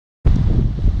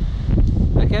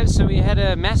Okay, so we had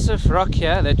a massive rock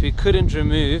here that we couldn't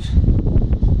remove.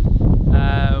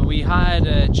 We hired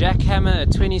a jackhammer, a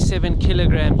 27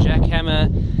 kilogram jackhammer.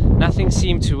 Nothing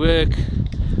seemed to work.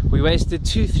 We wasted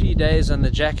 2-3 days on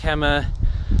the jackhammer.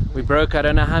 We broke I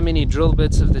don't know how many drill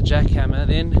bits of the jackhammer.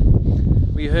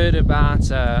 Then we heard about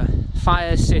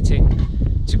fire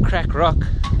setting to crack rock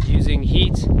using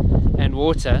heat and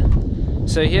water.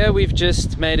 So here we've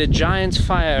just made a giant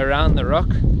fire around the rock.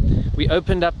 We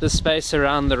opened up the space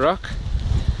around the rock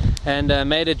and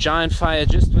made a giant fire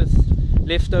just with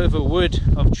leftover wood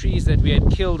of trees that we had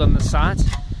killed on the site.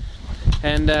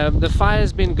 And the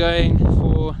fire's been going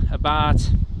for about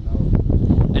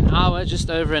an hour,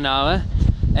 just over an hour,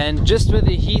 and just with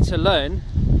the heat alone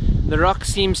the rock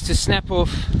seems to snap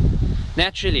off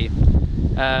naturally.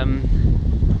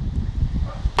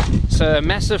 So a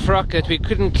massive rock that we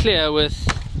couldn't clear with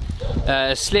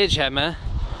a sledgehammer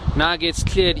now gets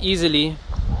cleared easily.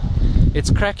 It's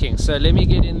cracking, so let me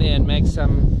get in there and make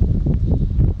some.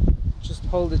 Just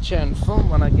hold the chair and film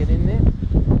when I get in there.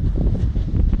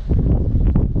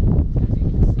 As you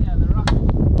can see, the rock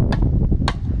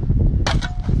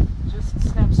just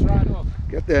snaps right off.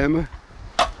 Get the hammer.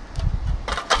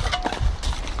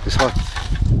 It's hot.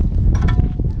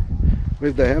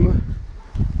 With the hammer.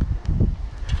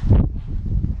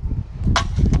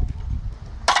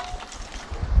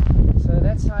 So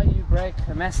that's how you break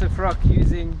a massive rock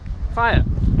using fire.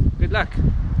 Good luck.